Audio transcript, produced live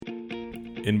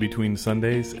In Between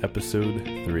Sundays, Episode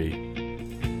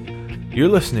 3. You're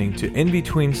listening to In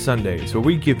Between Sundays, where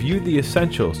we give you the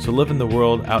essentials to live in the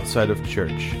world outside of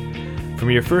church.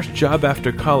 From your first job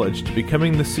after college to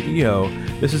becoming the CEO,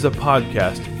 this is a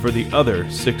podcast for the other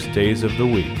 6 days of the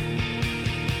week.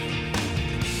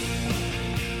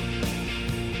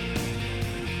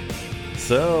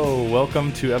 So,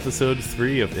 welcome to Episode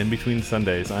 3 of In Between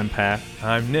Sundays. I'm Pat.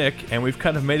 I'm Nick, and we've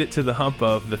kind of made it to the hump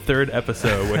of the third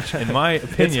episode, which, in my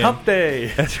opinion... It's hump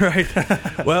day! That's right.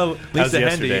 Well,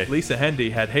 Lisa Hendy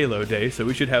had Halo Day, so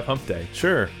we should have hump day.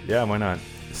 Sure. Yeah, why not?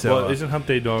 So, well, isn't hump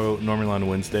day normally on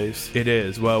Wednesdays? It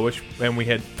is. Well, and we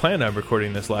had planned on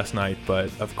recording this last night, but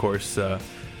of course... that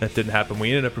didn't happen.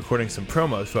 We ended up recording some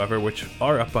promos, however, which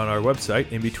are up on our website,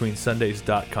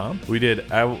 inbetweensundays.com. We did.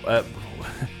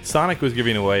 Sonic was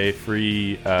giving away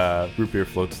free root beer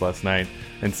floats last night,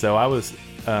 and so I was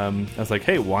like,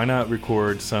 hey, why not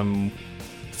record some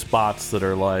spots that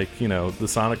are like, you know, the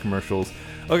Sonic commercials?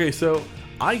 Okay, so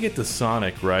I get to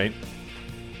Sonic, right?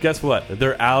 Guess what?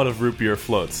 They're out of root beer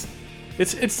floats.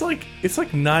 It's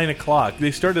like 9 o'clock. They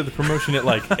started the promotion at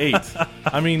like 8.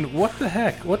 I mean, what the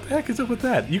heck? What the heck is up with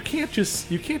that? You can't just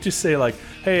say like,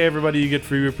 hey, everybody, you get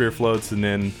free root beer floats, and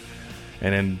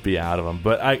then be out of them.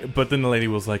 But then the lady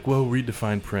was like, well, read the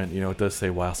fine print. You know, it does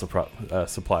say while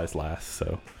supplies last.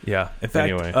 So yeah. In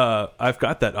fact, anyway, I've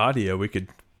got that audio. We could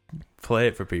play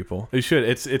it for people. We should.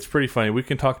 It's pretty funny. We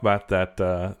can talk about that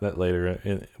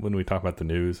later when we talk about the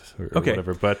news or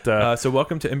whatever. But so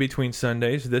welcome to In Between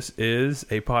Sundays. This is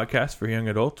a podcast for young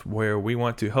adults where we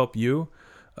want to help you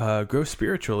grow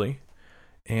spiritually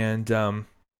and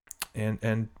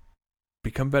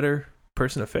become a better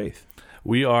person of faith.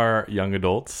 We are young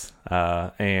adults,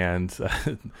 and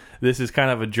this is kind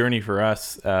of a journey for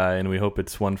us, and we hope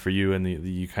it's one for you, and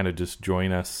you kind of just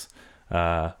join us.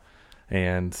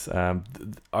 And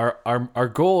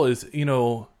our goal is, you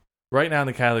know, right now in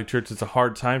the Catholic Church, it's a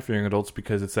hard time for young adults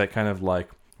because it's that kind of like,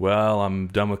 well, I'm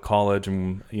done with college,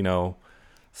 I'm, you know,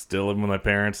 still living with my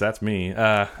parents. That's me. Looking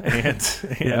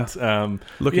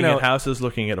at houses,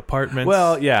 looking at apartments.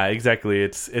 Well, yeah, exactly.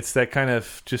 It's that kind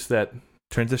of just that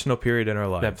transitional period in our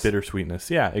lives. That bittersweetness.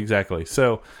 Yeah, exactly.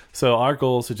 So our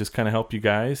goal is to just kind of help you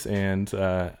guys, and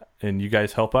you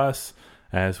guys help us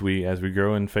as we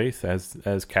grow in faith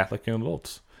as Catholic young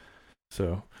adults.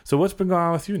 So what's been going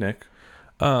on with you, Nick?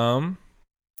 Well,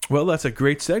 that's a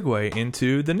great segue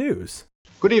into the news.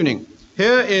 Good evening.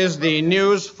 Here is the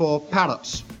news for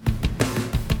parrots.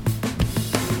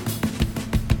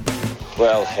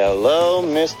 Well, hello,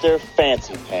 Mr.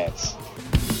 Fancy Pants.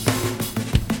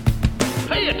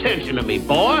 Pay attention to me,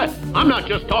 boy. I'm not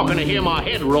just talking to hear my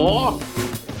head roar.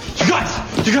 You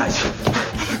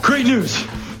guys, great news.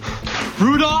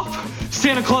 Rudolph,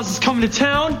 Santa Claus is coming to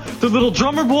town, the little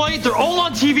drummer boy, they're all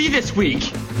on TV this week.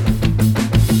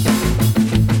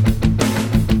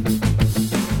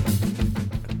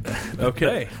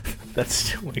 Okay. That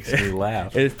still makes me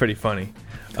laugh. It is pretty funny.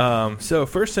 So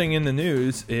first thing in the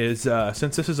news is,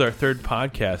 since this is our third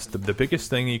podcast, the biggest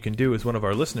thing you can do as one of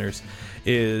our listeners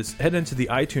is head into the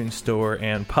iTunes store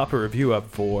and pop a review up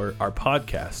for our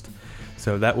podcast.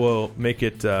 So that will make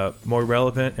it more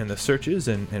relevant in the searches,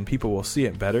 and people will see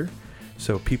it better.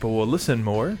 So people will listen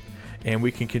more, and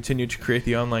we can continue to create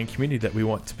the online community that we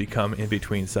want to become in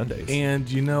between Sundays. And,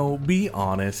 you know, be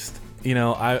honest. You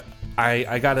know,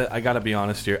 I gotta be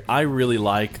honest here. I really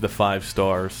like the 5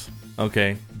 stars.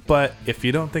 Okay, but if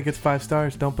you don't think it's 5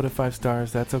 stars, don't put it 5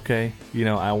 stars. That's okay. You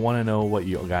know, I want to know what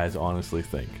you guys honestly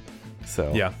think.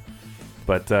 So yeah,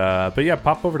 but yeah,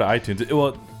 pop over to iTunes.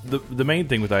 Well, the main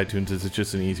thing with iTunes is it's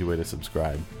just an easy way to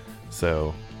subscribe.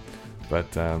 So,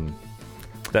 but yeah.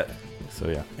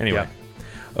 Anyway, yeah.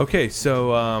 Okay,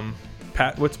 so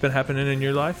Pat, what's been happening in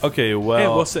your life? Okay, well,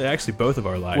 and we'll say actually both of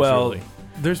our lives. Well, really.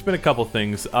 There's been a couple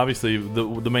things. Obviously,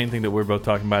 the main thing that we're both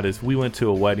talking about is we went to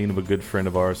a wedding of a good friend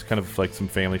of ours, kind of like some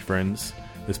family friends,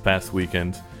 this past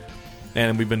weekend.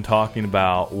 And we've been talking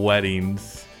about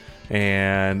weddings,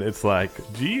 and it's like,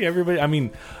 gee, everybody. I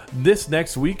mean, this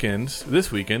weekend,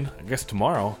 I guess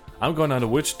tomorrow, I'm going down to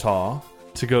Wichita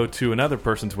to go to another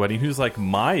person's wedding who's like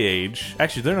my age.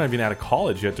 Actually, they're not even out of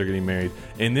college yet. They're getting married.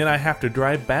 And then I have to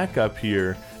drive back up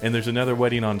here, and there's another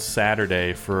wedding on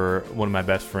Saturday for one of my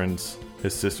best friends.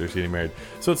 His sister's getting married.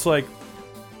 So it's like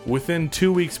within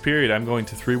 2 weeks period, I'm going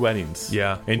to 3 weddings.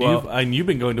 Yeah. And you've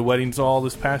been going to weddings all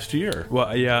this past year.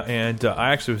 Well, yeah, and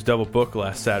I actually was double booked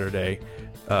last Saturday.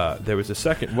 There was a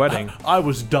second wedding. I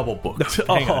was double booked.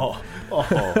 No,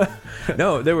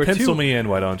 no, there were Pencil me in,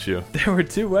 why don't you? There were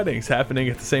 2 weddings happening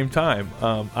at the same time.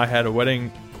 I had a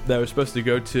wedding that I was supposed to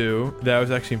go to, that I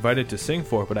was actually invited to sing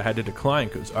for, but I had to decline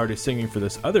because I was already singing for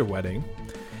this other wedding.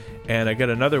 And I got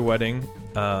another wedding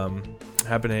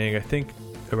happening, I think,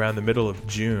 around the middle of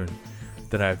June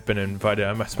that I've been invited.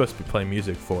 I'm supposed to be playing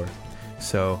music for.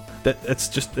 So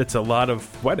it's a lot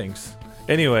of weddings.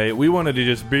 Anyway, we wanted to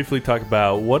just briefly talk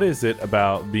about what is it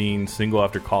about being single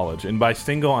after college. And by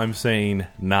single, I'm saying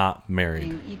not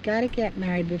married. You got to get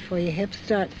married before your hips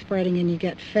start spreading and you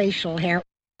get facial hair.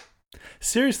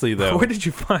 Seriously, though. Where did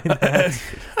you find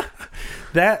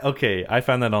that? Okay, I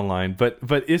found that online. But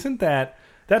isn't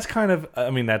that's kind of,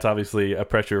 I mean, that's obviously a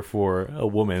pressure for a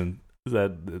woman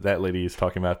that lady is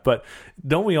talking about. But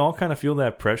don't we all kind of feel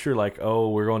that pressure? Like, oh,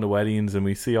 we're going to weddings and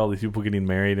we see all these people getting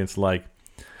married. And it's like,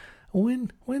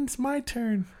 when's my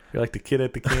turn? You're like the kid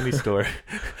at the candy store.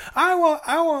 I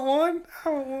want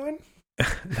one.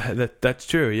 That's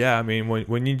true. Yeah, I mean,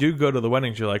 when you do go to the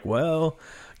weddings, you're like, well,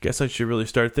 I guess I should really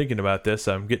start thinking about this.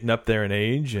 I'm getting up there in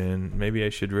age, and maybe I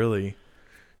should really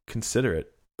consider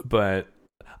it. But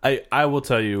I will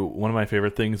tell you one of my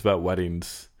favorite things about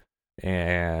weddings,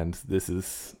 and this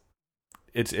is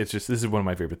one of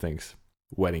my favorite things: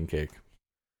 wedding cake.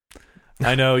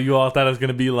 I know you all thought it was going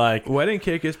to be like... Wedding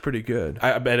cake is pretty good.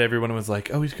 I bet everyone was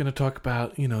like, oh, he's going to talk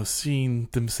about, seeing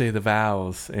them say the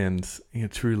vows and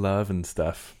true love and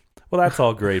stuff. Well, that's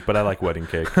all great, but I like wedding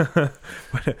cake.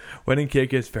 Wedding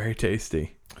cake is very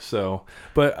tasty. So,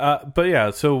 but yeah,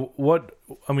 so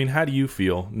how do you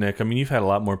feel, Nick? I mean, you've had a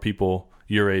lot more people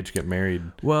your age get married.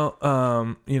 Well,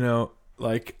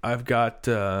 like I've got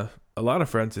a lot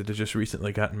of friends that have just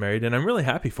recently gotten married, and I'm really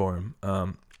happy for them.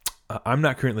 I'm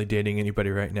not currently dating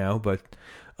anybody right now, but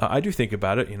I do think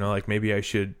about it. Like maybe I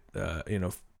should,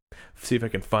 see if I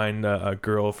can find a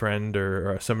girlfriend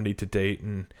or somebody to date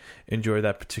and enjoy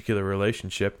that particular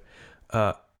relationship.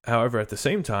 However, at the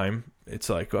same time, it's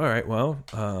like, all right, well,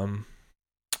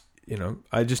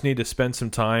 I just need to spend some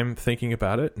time thinking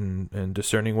about it and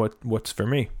discerning what's for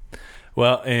me.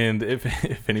 Well, and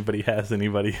if anybody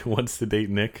wants to date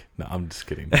Nick, no, I'm just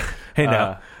kidding. Hey,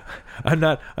 now, I'm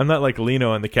not like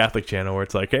Lino on the Catholic channel where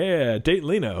it's like, hey, date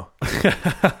Lino.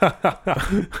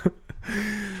 That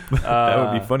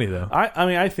would be funny though. I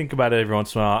mean, I think about it every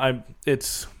once in a while.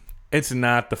 It's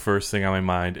not the first thing on my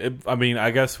mind.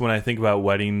 I guess when I think about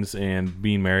weddings and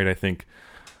being married, I think,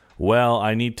 well,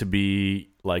 I need to be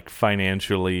like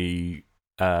financially,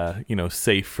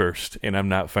 safe first, and I'm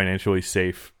not financially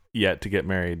safe yet to get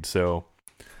married, so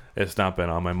it's not been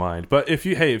on my mind. But if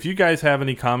you guys have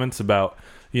any comments about,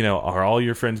 are all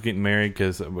your friends getting married?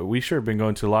 Because we sure have been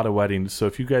going to a lot of weddings. So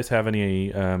if you guys have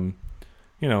any,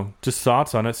 just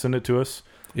thoughts on it, send it to us.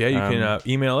 Yeah, you can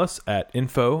email us at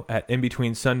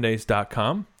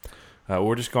info@inbetweensundays.com.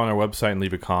 Or just go on our website and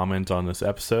leave a comment on this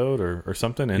episode or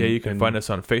something. And, you can find us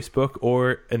on Facebook,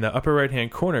 or in the upper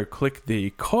right-hand corner, click the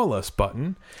Call Us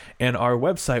button, and our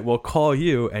website will call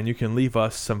you, and you can leave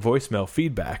us some voicemail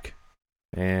feedback.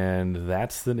 And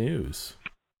that's the news.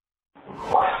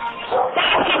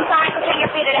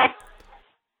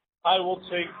 I will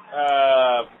take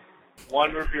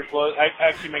 1 root beer float. I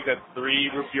actually make that 3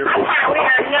 root beer float. We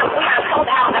are sold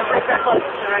out of root beer floats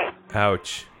tonight.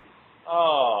 Ouch.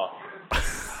 Oh.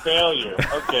 Failure.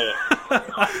 Okay.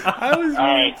 I was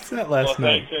really upset last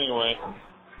night. Thanks anyway.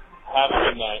 Have a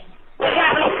good night. Do you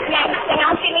have anything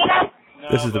else you need us? No,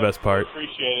 this is the best part.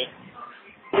 Appreciate it.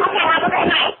 Okay, have a great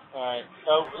night. Alright.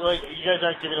 Oh, wait, you guys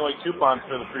aren't giving away coupons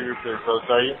for the free root beer floats,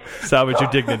 are you? Salvage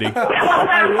your dignity.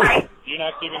 You're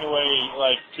not giving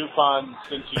away, coupons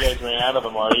since you guys ran out of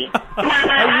them, are you? No, it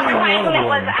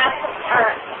was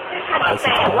Alright.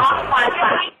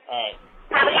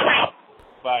 Have a good night.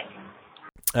 Bye.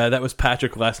 That was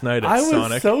Patrick last night at I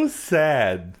Sonic. was so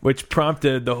sad. Which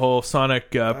prompted the whole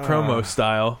Sonic promo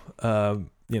style, I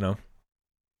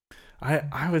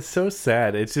was so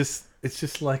sad. It's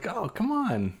just like, oh, come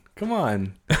on.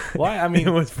 Why? I mean,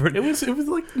 it was like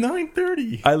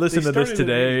 9:30. I listened to this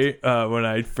today when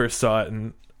I first saw it,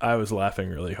 and I was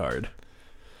laughing really hard.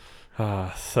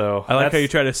 So I like how you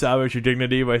try to salvage your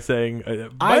dignity by saying,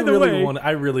 I really want to.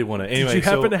 Anyway, did you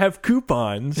happen to have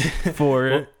coupons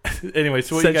for? Anyway,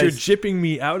 so since you're jipping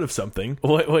me out of something,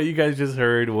 what you guys just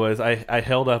heard was I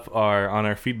held up on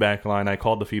our feedback line. I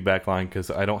called the feedback line because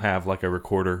I don't have like a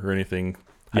recorder or anything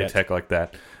high tech like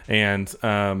that, and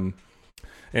so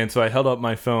I held up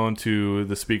my phone to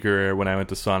the speaker when I went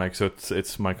to Sonic. So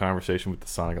it's my conversation with the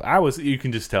Sonic. You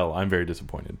can just tell I'm very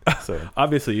disappointed. So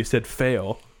obviously you said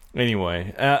fail.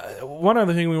 Anyway, one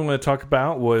other thing we want to talk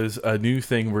about was a new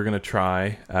thing we're going to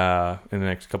try in the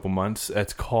next couple months.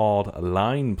 It's called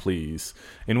Line Please.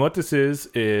 And what this is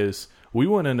we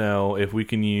want to know if we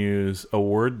can use a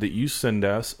word that you send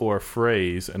us or a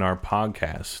phrase in our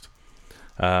podcast.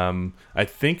 I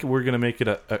think we're going to make it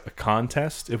a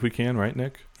contest if we can, right,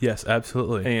 Nick? Yes,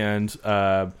 absolutely. And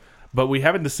but we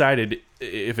haven't decided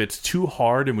if it's too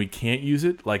hard and we can't use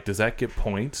it. Like, does that get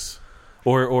points,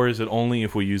 or is it only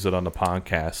if we use it on the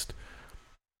podcast?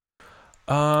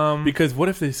 Because what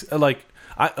if this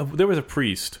there was a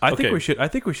priest. I think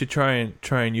we should try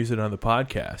and use it on the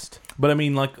podcast. But I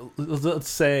mean, like, let's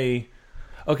say,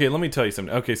 okay, let me tell you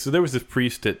something. Okay, so there was this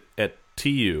priest at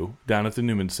TU down at the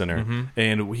Newman Center,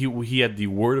 and he had the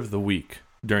word of the week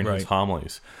during his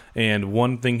homilies. And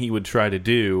one thing he would try to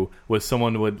do was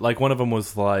someone would, like, one of them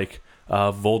was like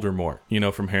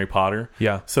Voldemort, from Harry Potter.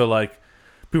 Yeah. So like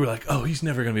people were like, oh, he's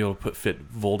never going to be able to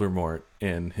fit Voldemort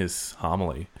in his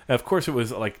homily. And of course, it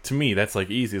was like, to me, that's like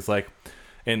easy. It's like,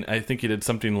 and I think he did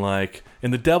something like,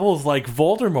 and the devil's like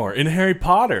Voldemort in Harry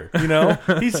Potter,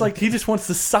 He's like, he just wants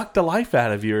to suck the life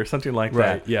out of you or something like that.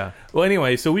 Right, yeah. Well,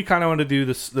 anyway, so we kind of want to do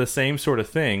the same sort of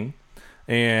thing.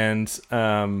 And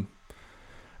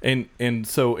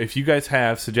so if you guys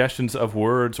have suggestions of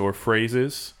words or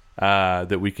phrases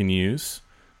that we can use,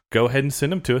 go ahead and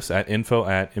send them to us at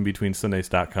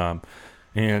info@inbetweensundays.com.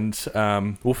 And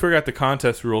we'll figure out the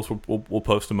contest rules. We'll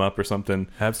post them up or something.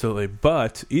 Absolutely.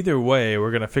 But either way,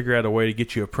 we're going to figure out a way to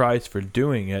get you a prize for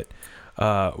doing it.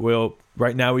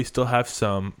 Right now we still have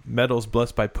some medals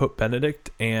blessed by Pope Benedict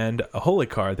and a holy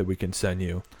card that we can send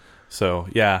you. So,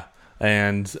 yeah.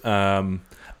 And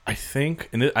I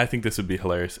think this would be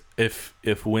hilarious if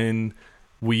when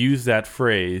we use that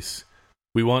phrase,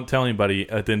 we won't tell anybody,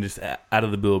 then just out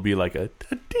of the blue will be like a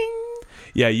ding.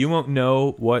 Yeah, you won't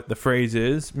know what the phrase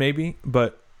is, maybe,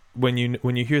 but when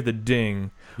you hear the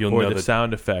ding or the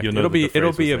sound effect, it'll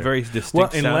be a very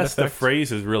distinct sound unless effect. The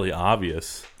phrase is really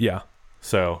obvious. Yeah.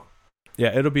 So,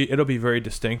 yeah, it'll be very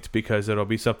distinct because it'll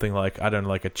be something like, I don't know,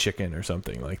 like a chicken or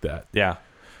something like that. Yeah.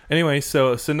 Anyway,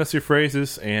 so send us your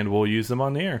phrases and we'll use them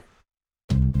on the air.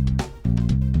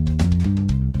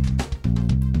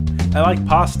 I like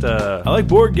pasta. I like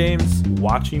board games.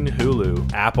 Watching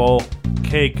Hulu. Apple.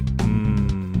 Cake.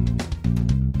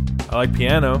 I like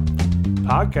piano.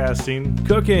 Podcasting.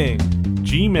 Cooking.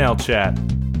 Gmail chat.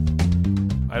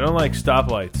 I don't like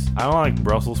stoplights. I don't like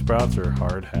Brussels sprouts or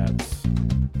hard hats.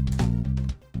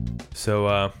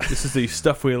 So this is the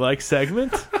Stuff We Like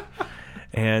segment.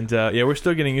 And we're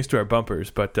still getting used to our bumpers,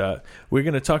 but we're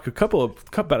going to talk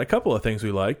about a couple of things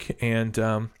we like.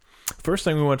 And first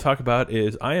thing we want to talk about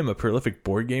is I am a prolific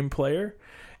board game player,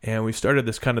 and we started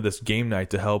this game night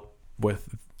to help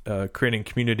with creating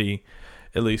community,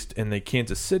 at least in the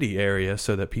Kansas City area,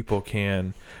 so that people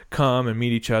can come and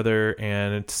meet each other.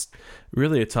 And it's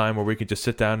really a time where we could just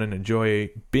sit down and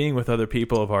enjoy being with other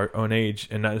people of our own age,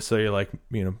 and not necessarily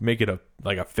make it a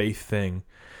faith thing.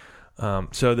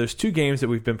 So there's two games that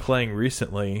we've been playing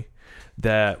recently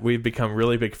that we've become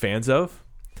really big fans of.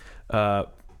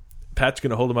 Pat's going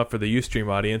to hold them up for the Ustream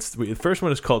audience. The first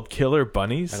one is called Killer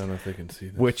Bunnies. I don't know if they can see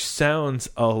this. Which sounds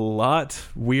a lot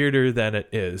weirder than it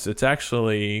is. It's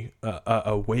actually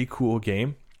a way cool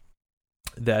game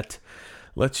that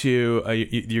lets you...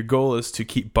 your goal is to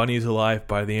keep bunnies alive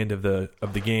by the end of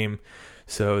the game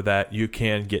so that you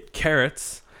can get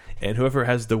carrots, and whoever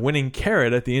has the winning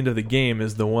carrot at the end of the game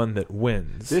is the one that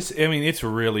wins. It's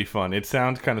really fun. It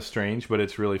sounds kind of strange, but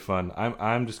it's really fun.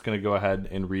 I'm just going to go ahead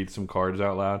and read some cards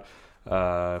out loud.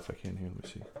 If I can here, let me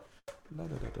see.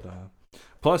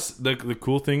 Plus, the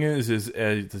cool thing is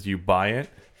you buy it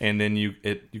and then you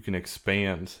can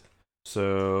expand.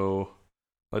 So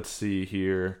let's see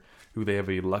here. Ooh, they have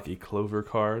a Lucky Clover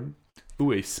card.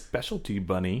 Ooh, a Specialty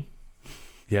Bunny.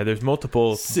 Yeah, there's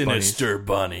multiple Sinister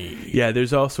Bunny. Yeah,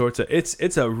 there's all sorts of.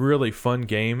 It's a really fun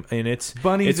game, and it's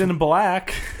bunnies in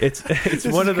black. It's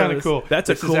one of those. Kind of cool. That's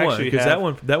a cool one because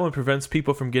that one prevents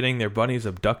people from getting their bunnies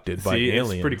abducted by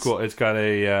aliens. It's pretty cool. It's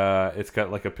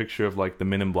got like a picture of like the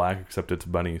Men in Black, except it's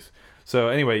bunnies. So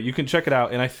anyway, you can check it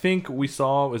out. And I think we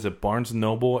saw, is it Barnes &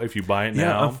 Noble if you buy it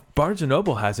now? Yeah, Barnes &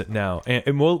 Noble has it now.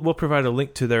 And we'll provide a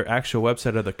link to their actual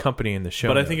website of the company in the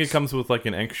show notes. I think it comes with like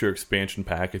an extra expansion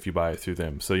pack if you buy it through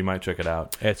them. So you might check it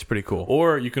out. It's pretty cool.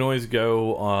 Or you can always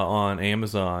go on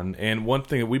Amazon. And one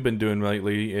thing that we've been doing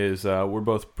lately is we're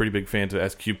both pretty big fans of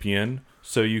SQPN.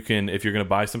 So you can, if you're going to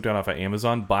buy something off of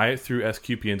Amazon, buy it through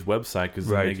SQPN's website because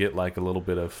then they get like a little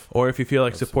bit of... Or if you feel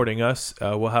like supporting us,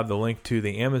 we'll have the link to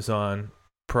the Amazon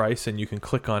price and you can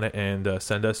click on it and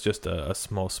send us just a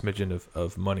small smidgen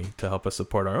of money to help us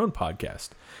support our own podcast.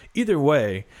 Either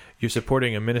way, you're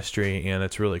supporting a ministry and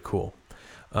it's really cool.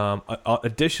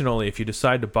 Additionally, if you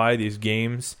decide to buy these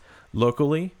games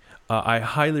locally, I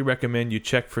highly recommend you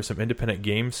check for some independent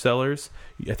game sellers.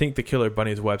 I think the Killer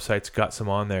Bunnies website's got some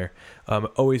on there.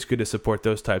 Always good to support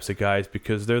those types of guys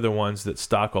because they're the ones that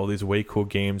stock all these way cool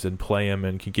games and play them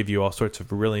and can give you all sorts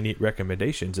of really neat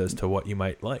recommendations as to what you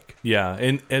might like. Yeah,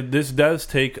 and this does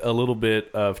take a little bit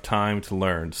of time to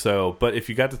learn. So, but if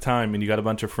you got the time and you got a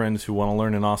bunch of friends who want to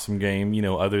learn an awesome game,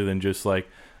 other than just like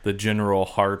the general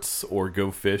Hearts or Go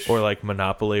Fish or like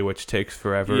Monopoly, which takes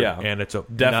forever. Yeah, and it's a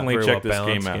definitely not very check this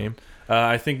game out.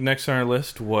 I think next on our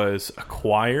list was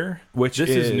Acquire, which this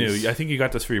is new. I think you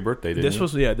got this for your birthday, didn't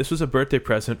you? This was a birthday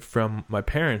present from my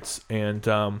parents, and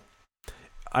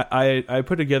I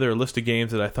put together a list of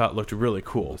games that I thought looked really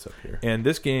cool. Up here. And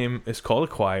this game is called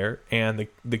Acquire, and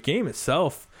the game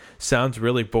itself sounds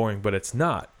really boring, but it's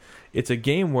not. It's a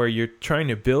game where you're trying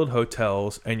to build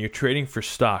hotels and you're trading for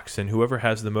stocks, and whoever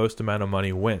has the most amount of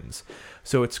money wins.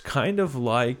 So it's kind of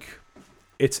like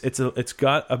it's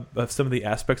got some of the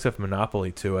aspects of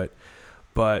Monopoly to it,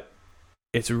 but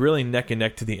it's really neck and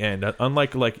neck to the end.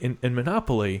 Unlike like in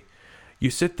Monopoly, you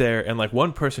sit there and like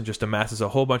one person just amasses a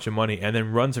whole bunch of money and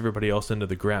then runs everybody else into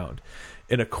the ground.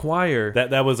 In Acquire,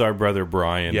 that was our brother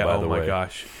Brian. Yeah. By the way. Oh my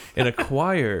gosh. In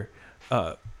Acquire.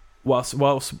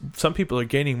 While some people are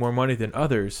gaining more money than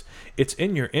others, it's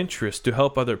in your interest to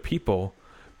help other people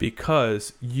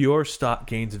because your stock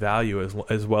gains value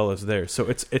as well as theirs. So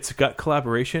it's got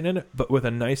collaboration in it, but with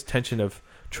a nice tension of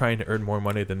trying to earn more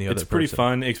money than the other person. It's pretty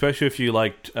fun, especially if you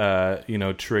like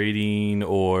trading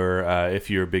or if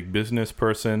you're a big business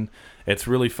person. It's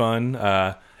really fun.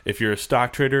 If you're a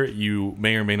stock trader, you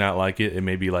may or may not like it. It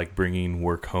may be like bringing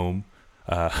work home.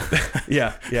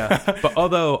 Yeah. But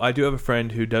although I do have a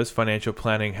friend who does financial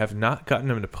planning, have not gotten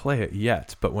him to play it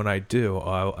yet. But when I do,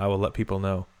 I will let people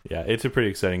know. Yeah, it's a pretty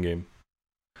exciting game.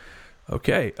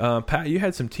 Okay, Pat, you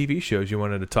had some TV shows you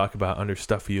wanted to talk about under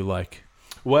stuff you like.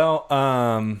 Well,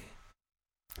 I'm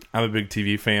a big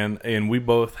TV fan, and we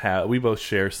both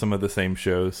share some of the same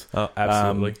shows. Oh,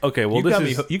 absolutely. Okay, well,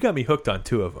 you got me hooked on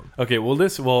two of them. Okay, well,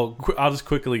 I'll just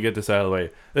quickly get this out of the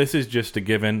way. This is just a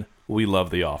given. We love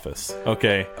The Office.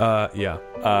 Okay. Yeah.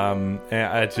 I'm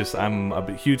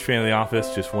a huge fan of The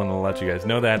Office. Just want to let you guys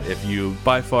know that. If you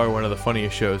by far one of the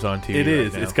funniest shows on TV. It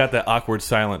is. Right now. It's got that awkward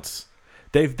silence.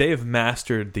 They've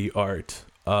mastered the art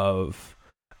of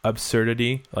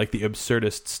absurdity, like the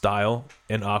absurdist style,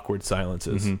 and awkward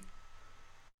silences. Mm-hmm.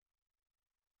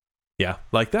 Yeah,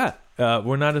 like that.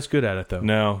 We're not as good at it though.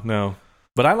 No.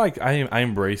 But I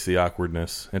embrace the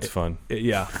awkwardness. It's fun.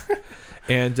 Yeah.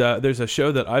 And there's a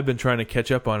show that I've been trying to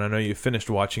catch up on. I know you finished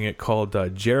watching it, called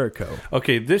Jericho.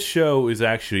 Okay, this show is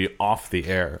actually off the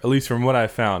air, at least from what I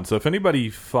found. So if anybody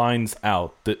finds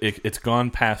out that it's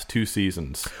gone past 2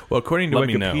 seasons, well, according to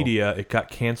Wikipedia, it got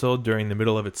canceled during the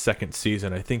middle of its 2nd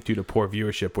season, I think due to poor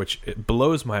viewership, which it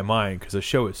blows my mind because the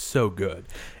show is so good.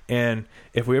 And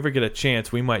if we ever get a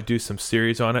chance, we might do some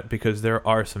series on it because there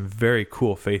are some very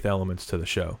cool faith elements to the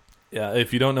show. Yeah,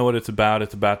 if you don't know what it's about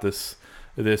this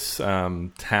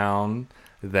town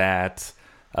that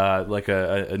like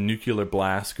a nuclear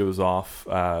blast goes off,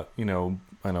 I know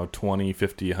 20,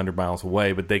 50, 100 miles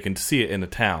away, but they can see it in the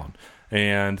town.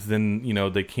 And then,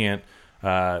 they can't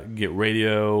get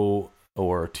radio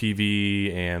or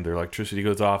TV, and their electricity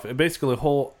goes off. And basically a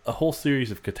whole series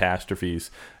of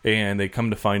catastrophes. And they come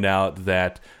to find out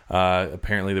that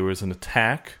apparently there was an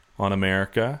attack on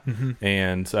America. Mm-hmm.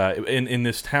 And in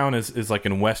this town is like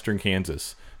in western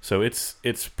Kansas. So it's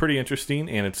pretty interesting,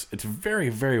 and it's very,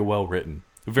 very well written.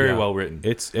 Very well written.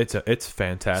 It's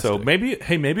fantastic. So maybe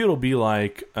it'll be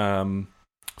like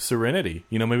Serenity.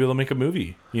 Maybe they'll make a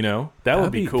movie. That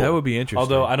would be cool. That would be interesting.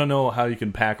 Although I don't know how you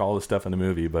can pack all this stuff in a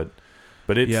movie, but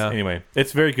it's anyway.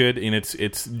 It's very good, and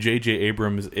it's J.J.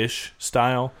 Abrams-ish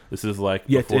style. This is like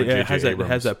before J.J. Abrams. It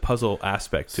has that puzzle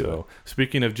aspect to it.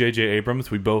 Speaking of J.J.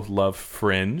 Abrams, we both love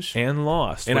Fringe and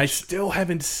Lost, and I still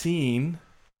haven't seen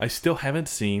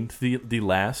the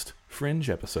last Fringe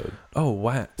episode. Oh,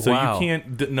 wow. So you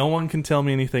can't, no one can tell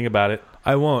me anything about it.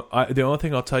 I won't. The only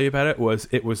thing I'll tell you about it was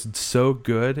so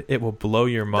good, it will blow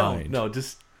your mind. No,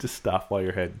 just stop while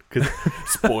you're ahead.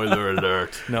 Spoiler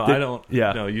alert. No, I don't.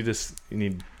 Yeah. No, you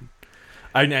need.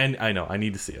 I know. I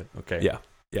need to see it. Okay.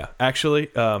 Yeah. Actually,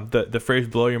 the phrase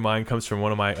 "blow your mind" comes from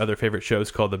one of my other favorite shows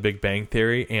called The Big Bang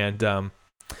Theory, and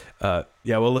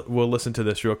we'll listen to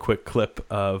this real quick clip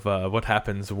of what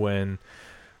happens when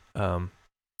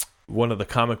one of the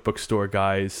comic book store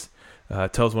guys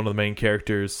tells one of the main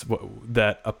characters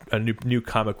that a new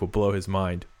comic will blow his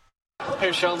mind.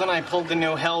 Here, Sheldon, I pulled the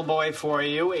new Hellboy for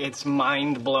you. It's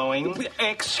mind-blowing.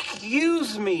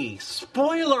 Excuse me.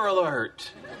 Spoiler alert.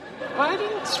 I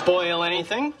didn't spoil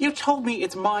anything. You told me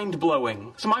it's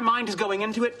mind-blowing, so my mind is going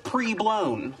into it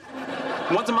pre-blown.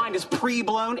 Once a mind is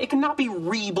pre-blown, it cannot be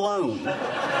re-blown.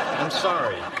 I'm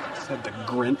sorry, said the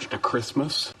Grinch to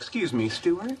Christmas. Excuse me,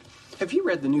 Stuart. Have you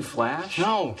read the new Flash?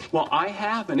 No. Well, I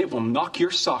have, and it will knock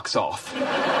your socks off.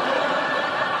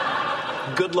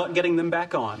 Good luck getting them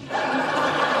back on.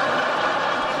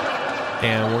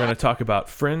 And we're going to talk about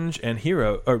Fringe and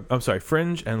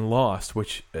Fringe and Lost,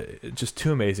 which just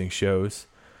two amazing shows.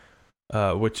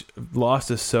 Which Lost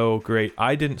is so great.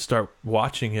 I didn't start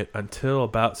watching it until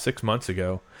about 6 months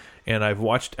ago, and I've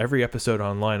watched every episode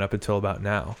online up until about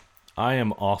now. I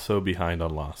am also behind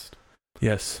on Lost.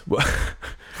 Yes. Well,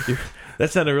 that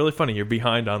sounded really funny. You're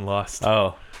behind on Lost.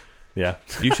 Oh, yeah.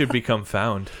 You should become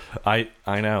Found. I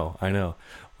know.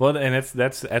 Well, and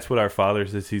that's what our father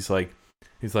says. He's like,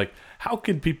 how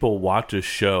can people watch a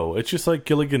show? It's just like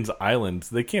Gilligan's Island.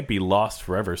 They can't be lost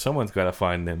forever. Someone's got to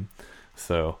find them.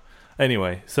 So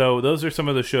anyway, those are some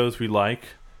of the shows we like.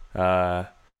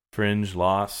 Fringe,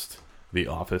 Lost, The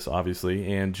Office,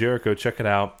 obviously, and Jericho. Check it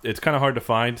out. It's kind of hard to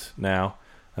find now.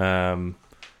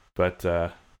 But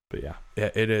yeah. Yeah,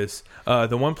 it is.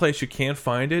 The one place you can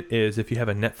find it is if you have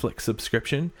a Netflix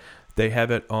subscription. They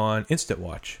have it on Instant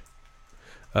Watch,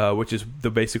 which is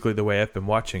basically the way I've been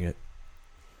watching it.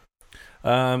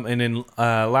 And then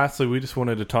lastly, we just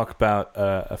wanted to talk about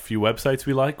a few websites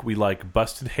we like. We like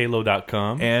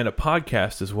BustedHalo.com. And a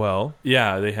podcast as well.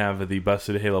 Yeah, they have the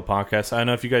Busted Halo podcast. I don't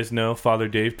know if you guys know Father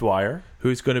Dave Dwyer.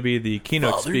 Who's going to be the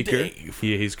keynote Father speaker. Dave.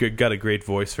 He's got a great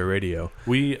voice for radio.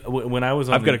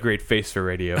 I've got a great face for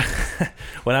radio.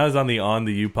 When I was on the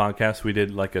U podcast, we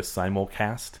did like a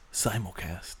simulcast.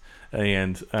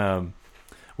 And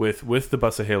with the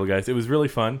Busted Halo guys. It was really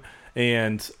fun.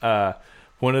 And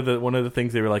one of the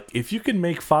things they were like, if you can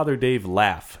make Father Dave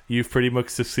laugh, you've pretty much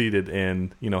succeeded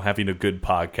in having a good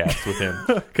podcast with him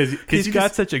because he's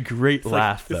got such a great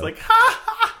laugh. It's like ha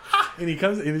ha ha, and he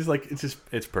comes and he's like,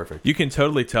 it's perfect. You can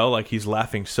totally tell like he's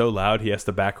laughing so loud he has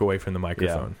to back away from the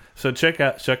microphone. Yeah. So check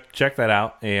that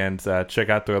out and check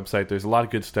out the website. There's a lot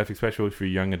of good stuff, especially for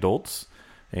young adults,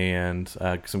 and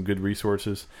some good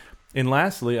resources. And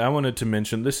lastly, I wanted to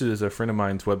mention this is a friend of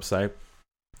mine's website.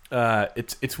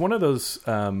 It's one of those.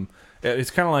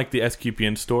 It's kind of like the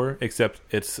SQPN store, except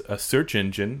it's a search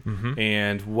engine. Mm-hmm.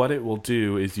 And what it will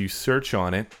do is you search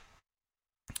on it,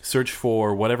 search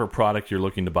for whatever product you're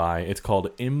looking to buy. It's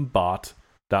called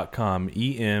embought.com,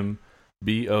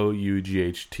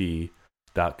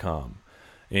 EMBOUGHT.com,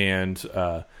 and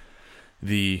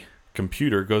the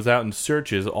computer goes out and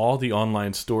searches all the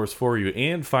online stores for you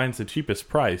and finds the cheapest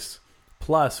price.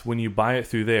 Plus, when you buy it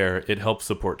through there, it helps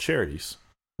support charities.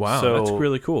 Wow, so, that's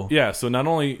really cool. Yeah, so not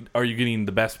only are you getting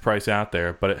the best price out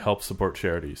there, but it helps support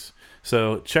charities.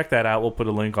 So check that out. We'll put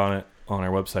a link on it on our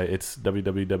website. It's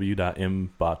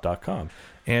www.mbot.com.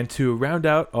 And to round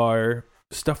out our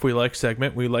Stuff We Like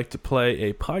segment, we like to play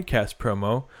a podcast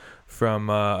promo from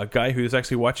a guy who's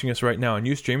actually watching us right now on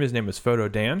Ustream. His name is Photo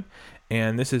Dan,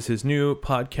 and this is his new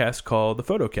podcast called The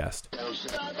Photocast.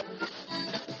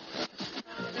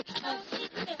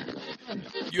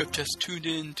 You have just tuned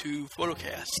in to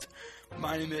Photocast.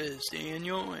 My name is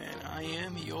Daniel, and I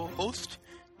am your host.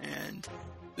 And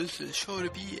this is sure to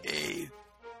be a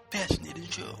fascinating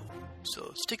show,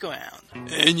 so stick around.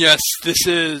 And yes, this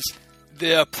is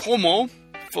their promo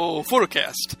for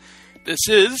Photocast. This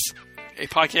is a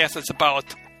podcast that's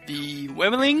about the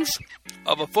wavelengths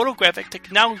of a photographic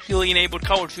technologically-enabled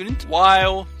college student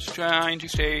while trying to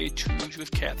stay true to his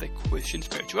Catholic Christian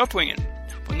spiritual upbringing.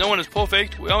 But no one is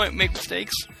perfect. We all make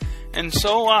mistakes. And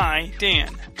so I,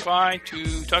 Dan, try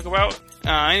to talk about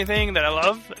anything that I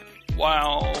love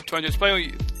while trying to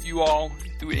explain you all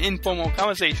through an informal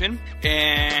conversation.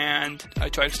 And I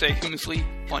try to stay humorously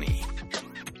funny.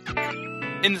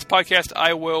 In this podcast,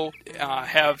 I will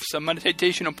have some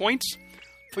meditational points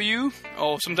for you,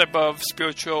 or some type of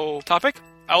spiritual topic.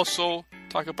 I also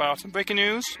talk about some breaking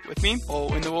news with me,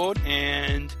 or in the world,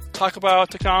 and talk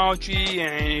about technology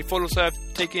and any photos that I've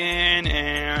taken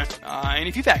and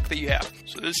any feedback that you have.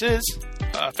 So this is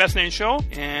a fascinating show,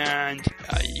 and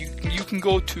you can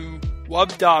go to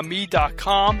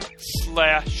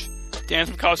wub.me.com/Dan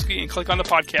Smikowski and click on the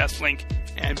podcast link,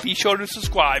 and be sure to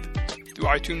subscribe through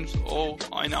iTunes or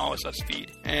on our RSS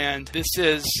feed. And this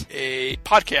is a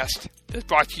podcast that's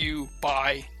brought to you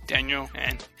by Daniel,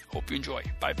 and hope you enjoy.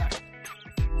 Bye-bye.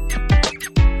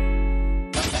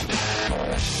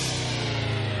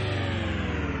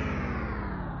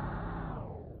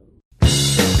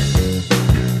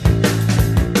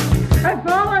 I've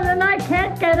fallen and I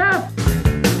can't get up.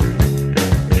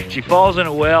 She falls in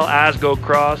a well, eyes go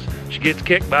cross. She gets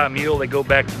kicked by a mule, they go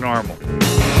back to normal.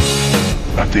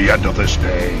 At the end of this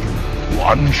day,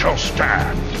 one shall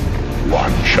stand,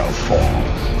 one shall fall.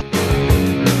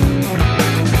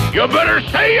 You better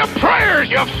say your prayers,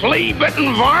 you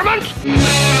flea-bitten varmint!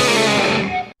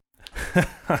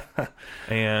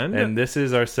 And this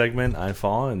is our segment, I'm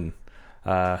Fallen,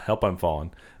 Help I'm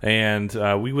Fallen. And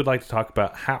we would like to talk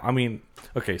about how,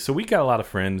 okay, so we got a lot of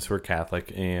friends who are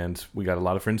Catholic, and we got a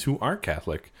lot of friends who aren't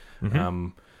Catholic.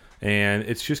 Mm-hmm. And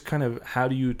it's just kind of, how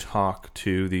do you talk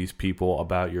to these people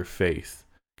about your faith?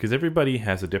 Because everybody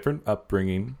has a different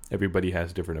upbringing. Everybody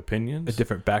has different opinions. A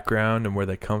different background and where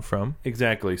they come from.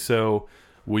 Exactly. So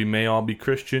we may all be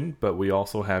Christian, but we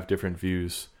also have different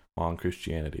views on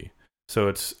Christianity. So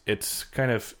it's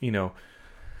kind of,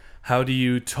 how do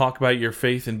you talk about your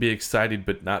faith and be excited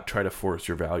but not try to force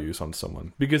your values on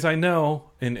someone? Because I know,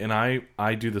 and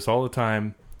I do this all the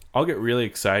time, I'll get really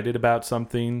excited about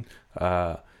something.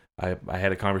 I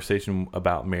had a conversation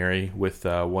about Mary with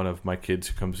one of my kids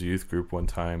who comes to youth group one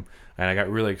time, and I got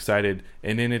really excited.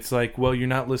 And then it's like, well, you're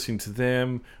not listening to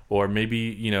them, or maybe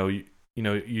you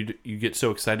get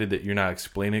so excited that you're not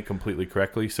explaining it completely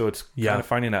correctly. So it's kind of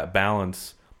finding that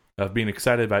balance of being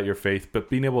excited about your faith, but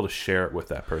being able to share it with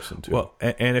that person too. Well,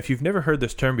 and if you've never heard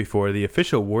this term before, the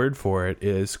official word for it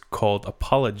is called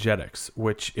apologetics,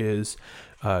 which is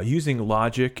using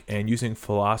logic and using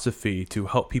philosophy to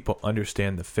help people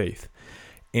understand the faith.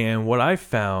 And what I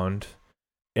found,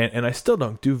 and I still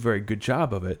don't do a very good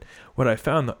job of it, what I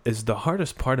found is the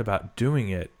hardest part about doing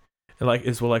it, like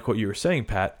what you were saying,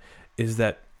 Pat, is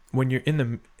that when you're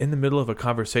in the middle of a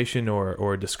conversation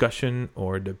or a discussion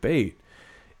or a debate,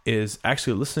 is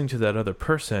actually listening to that other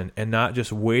person and not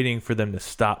just waiting for them to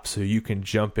stop so you can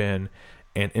jump in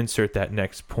and insert that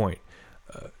next point.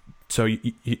 So,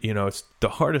 it's the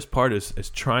hardest part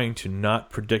is trying to not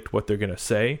predict what they're going to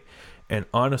say and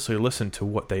honestly listen to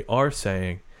what they are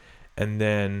saying, and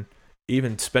then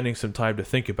even spending some time to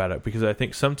think about it. Because I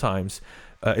think sometimes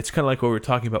it's kind of like what we were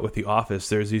talking about with The Office.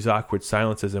 There's these awkward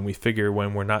silences, and we figure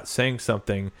when we're not saying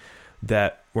something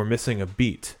that we're missing a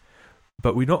beat.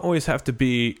 But we don't always have to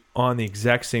be on the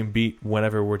exact same beat when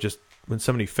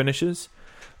somebody finishes.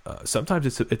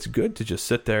 Sometimes it's good to just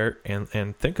sit there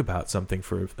and think about something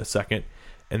for a second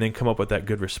and then come up with that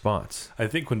good response. I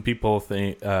think when people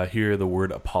hear the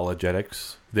word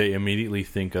apologetics, they immediately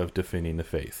think of defending the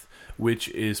faith, which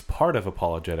is part of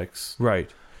apologetics. Right.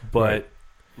 But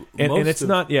and it's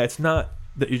not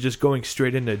that you're just going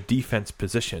straight into defense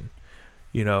position.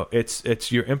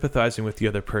 It's you're empathizing with the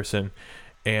other person,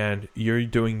 and you're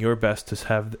doing your best to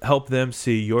help them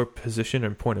see your position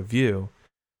and point of view.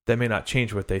 That may not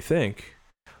change what they think,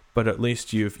 but at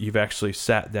least you've actually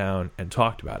sat down and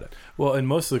talked about it. Well, and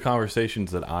most of the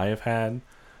conversations that I have had,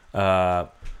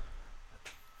 have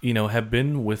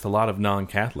been with a lot of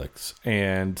non-Catholics,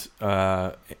 and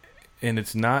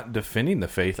it's not defending the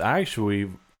faith. I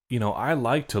actually, I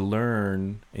like to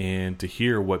learn and to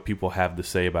hear what people have to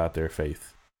say about their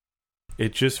faith.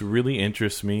 It just really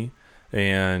interests me.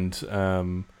 And,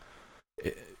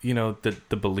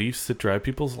 the beliefs that drive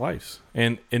people's lives.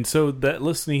 And so that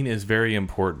listening is very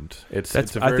important. It's a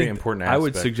very important aspect. I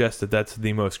would suggest that that's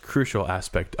the most crucial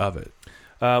aspect of it.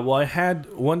 Well, I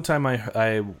had one time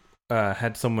I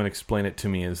had someone explain it to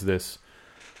me as this.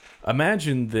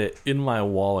 Imagine that in my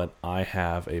wallet I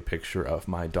have a picture of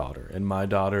my daughter, and my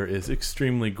daughter is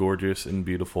extremely gorgeous and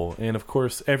beautiful. And of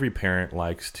course, every parent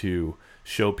likes to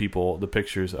show people the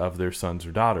pictures of their sons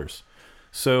or daughters.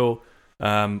 So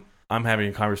I'm having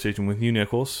a conversation with you,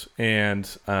 Nichols, and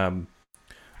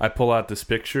I pull out this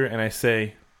picture and I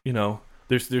say,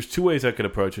 there's two ways I could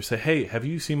approach her. Say, hey, have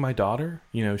you seen my daughter?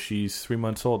 She's 3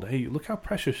 months old. Hey, look how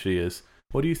precious she is.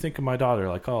 What do you think of my daughter?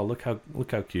 Like, oh, look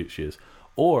how cute she is.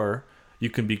 Or you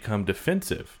can become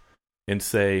defensive and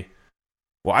say,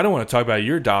 well, I don't want to talk about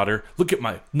your daughter. Look at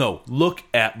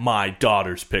my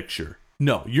daughter's picture.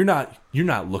 No, you're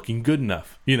not looking good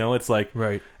enough. It's like,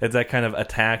 right. It's that kind of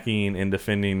attacking and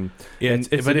defending. Yeah,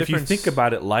 but if you think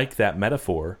about it like that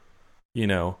metaphor,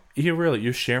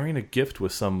 you're sharing a gift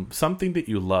with something that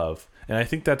you love. And I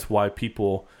think that's why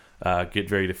people get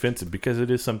very defensive, because it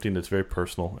is something that's very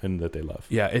personal and that they love.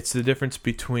 Yeah, it's the difference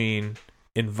between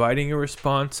inviting a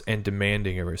response and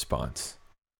demanding a response.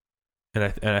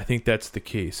 And I think that's the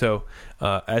key. So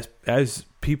as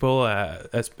people,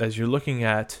 as you're looking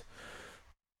at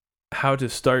how to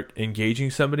start engaging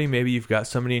somebody, maybe you've got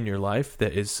somebody in your life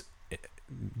that is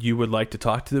you would like to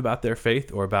talk to them about their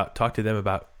faith, or talk to them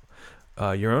about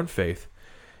your own faith.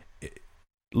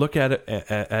 Look at it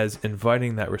as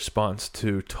inviting that response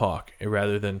to talk,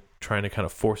 rather than trying to kind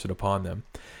of force it upon them.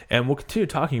 And we'll continue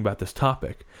talking about this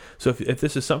topic. So if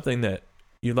this is something that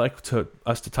you'd like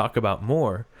us to talk about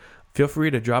more, feel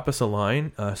free to drop us a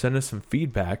line, send us some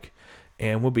feedback,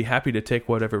 and we'll be happy to take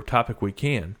whatever topic we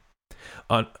can.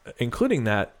 Including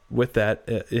that, with that,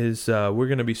 we're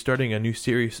going to be starting a new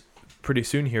series pretty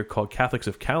soon here called Catholics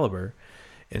of Caliber.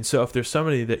 And so if there's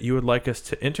somebody that you would like us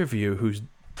to interview who's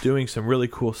doing some really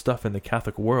cool stuff in the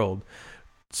Catholic world,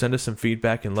 send us some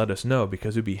feedback and let us know,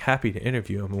 because we'd be happy to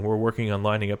interview them. And we're working on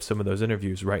lining up some of those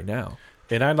interviews right now.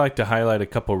 And I'd like to highlight a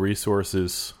couple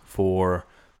resources for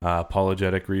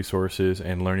apologetic resources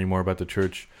and learning more about the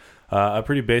church. A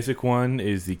pretty basic one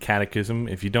is the Catechism.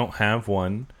 If you don't have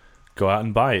one, go out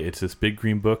and buy it. It's this big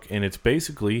green book, and it's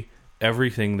basically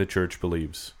everything the church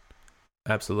believes.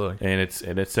 Absolutely. And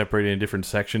it's separated in different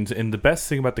sections. And the best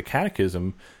thing about the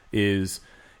Catechism is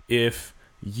if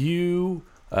you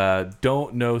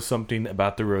don't know something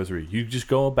about the Rosary, you just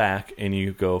go back and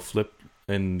you go flip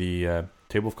in the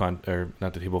table of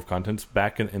not the table of contents,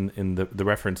 back in the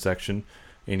reference section,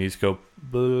 and you just go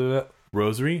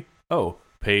Rosary. Oh,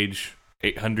 page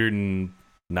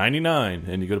 899,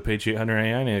 and you go to page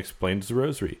 899 and it explains the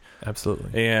Rosary.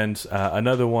 Absolutely. And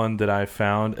another one that I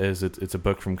found is it's a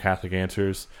book from Catholic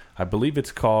Answers. I believe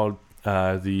it's called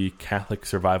the Catholic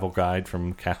Survival Guide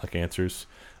from Catholic Answers.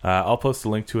 I'll post a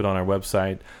link to it on our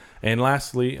website. And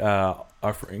lastly,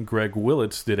 our friend Greg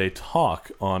Willits did a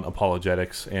talk on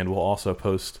apologetics, and we'll also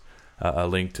post a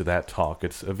link to that talk.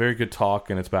 It's a very good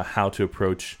talk, and it's about how to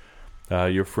approach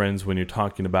your friends when you're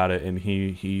talking about it, and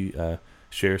he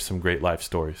shares some great life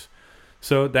stories.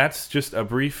 So that's just a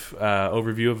brief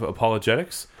overview of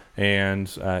apologetics,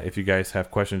 and if you guys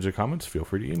have questions or comments, feel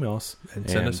free to email us. And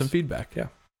send us some feedback. Yeah.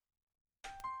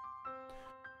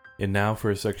 And now for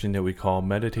a section that we call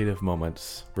Meditative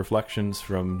Moments, reflections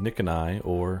from Nick and I,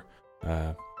 or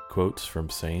quotes from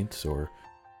saints, or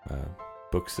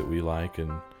books that we like,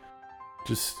 and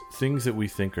just things that we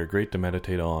think are great to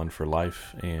meditate on for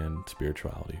life and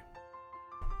spirituality.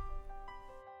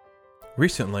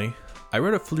 Recently, I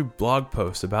wrote a few blog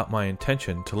posts about my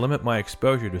intention to limit my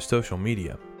exposure to social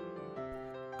media.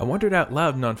 I wondered out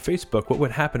loud and on Facebook what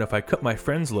would happen if I cut my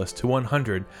friends list to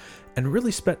 100 and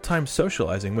really spent time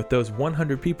socializing with those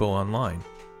 100 people online.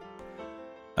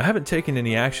 I haven't taken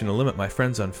any action to limit my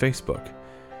friends on Facebook.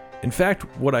 In fact,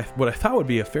 what I thought would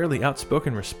be a fairly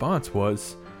outspoken response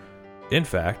was, in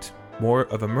fact, more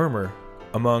of a murmur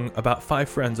among about 5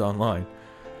 friends online.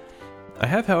 I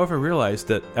have, however, realized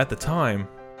that at the time,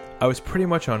 I was pretty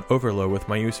much on overload with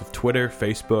my use of Twitter,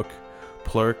 Facebook,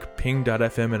 Plurk,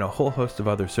 Ping.fm, and a whole host of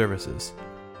other services.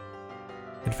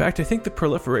 In fact, I think the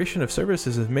proliferation of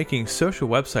services is making social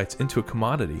websites into a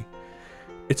commodity.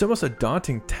 It's almost a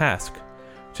daunting task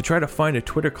to try to find a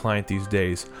Twitter client these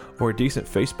days, or a decent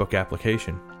Facebook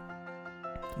application.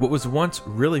 What was once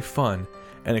really fun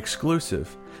and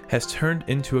exclusive has turned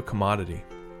into a commodity.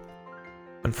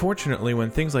 Unfortunately, when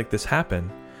things like this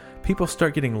happen, people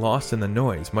start getting lost in the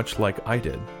noise, much like I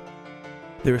did.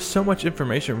 There is so much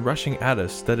information rushing at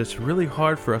us that it's really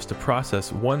hard for us to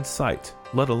process one site,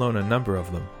 let alone a number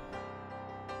of them.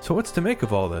 So what's to make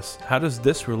of all this? How does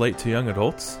this relate to young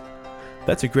adults?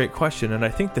 That's a great question, and I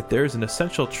think that there is an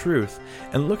essential truth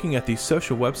in looking at these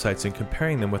social websites and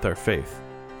comparing them with our faith.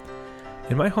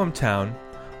 In my hometown,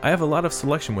 I have a lot of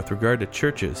selection with regard to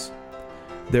churches.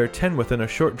 There are 10 within a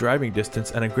short driving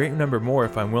distance, and a great number more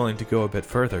if I'm willing to go a bit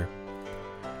further.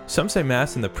 Some say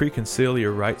Mass in the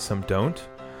preconciliar rite, some don't.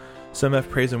 Some have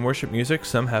praise and worship music,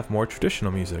 some have more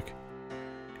traditional music.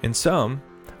 In some,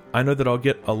 I know that I'll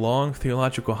get a long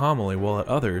theological homily, while at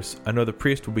others, I know the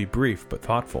priest will be brief but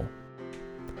thoughtful.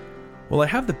 While I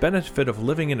have the benefit of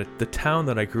living in the town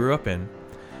that I grew up in,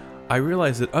 I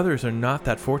realize that others are not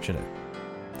that fortunate.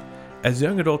 As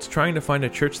young adults trying to find a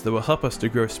church that will help us to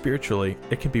grow spiritually,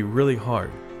 it can be really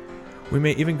hard. We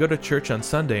may even go to church on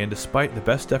Sunday, and despite the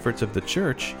best efforts of the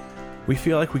church, we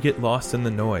feel like we get lost in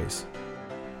the noise.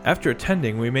 After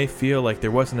attending, we may feel like there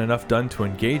wasn't enough done to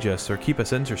engage us or keep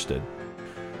us interested.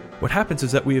 What happens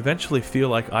is that we eventually feel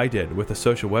like I did with the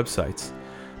social websites,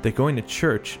 that going to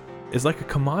church is like a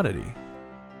commodity.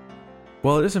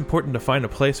 While it is important to find a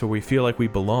place where we feel like we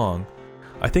belong,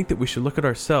 I think that we should look at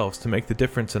ourselves to make the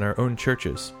difference in our own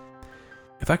churches.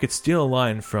 If I could steal a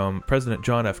line from President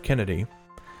John F. Kennedy,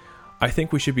 I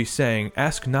think we should be saying,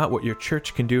 ask not what your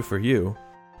church can do for you,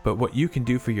 but what you can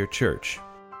do for your church.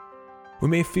 We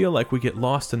may feel like we get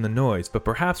lost in the noise, but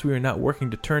perhaps we are not working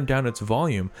to turn down its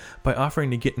volume by offering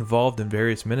to get involved in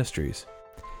various ministries.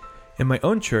 In my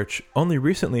own church, only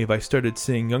recently have I started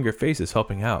seeing younger faces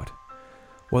helping out.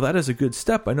 While that is a good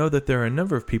step, I know that there are a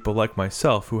number of people like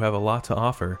myself who have a lot to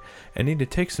offer and need to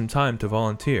take some time to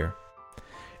volunteer.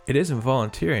 It is in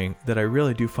volunteering that I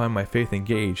really do find my faith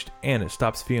engaged, and it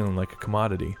stops feeling like a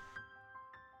commodity.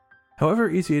 However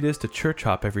easy it is to church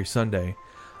hop every Sunday,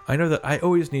 I know that I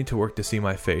always need to work to see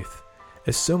my faith.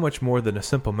 It's so much more than a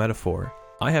simple metaphor.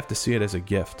 I have to see it as a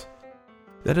gift.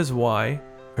 That is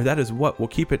what will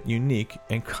keep it unique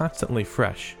and constantly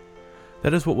fresh.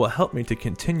 That is what will help me to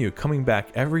continue coming back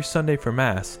every Sunday for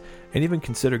Mass and even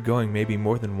consider going maybe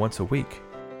more than once a week.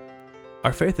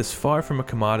 Our faith is far from a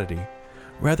commodity.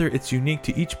 Rather, it's unique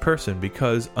to each person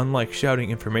because, unlike shouting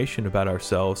information about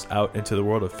ourselves out into the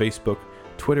world of Facebook,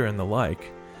 Twitter, and the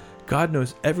like, God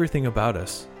knows everything about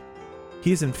us.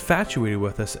 He is infatuated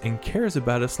with us and cares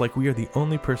about us like we are the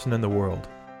only person in the world.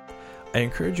 I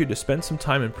encourage you to spend some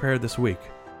time in prayer this week.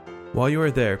 While you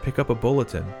are there, pick up a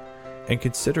bulletin and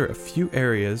consider a few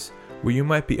areas where you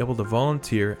might be able to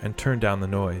volunteer and turn down the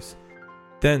noise.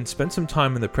 Then spend some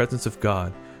time in the presence of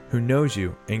God, who knows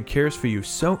you and cares for you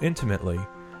so intimately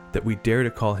that we dare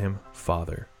to call him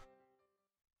Father.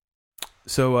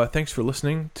 So thanks for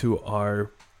listening to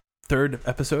our third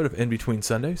episode of In Between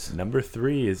Sundays. Number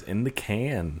 3 is in the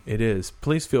can. It is.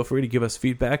 Please feel free to give us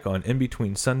feedback on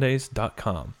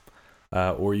inbetweensundays.com.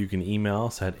 Or you can email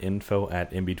us at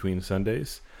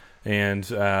info@inbetweensundays.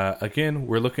 And again,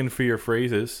 we're looking for your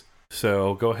phrases.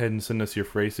 So go ahead and send us your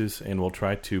phrases, and we'll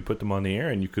try to put them on the air,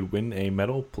 and you could win a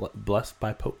medal blessed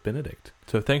by Pope Benedict.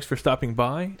 So thanks for stopping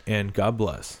by, and God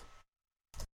bless.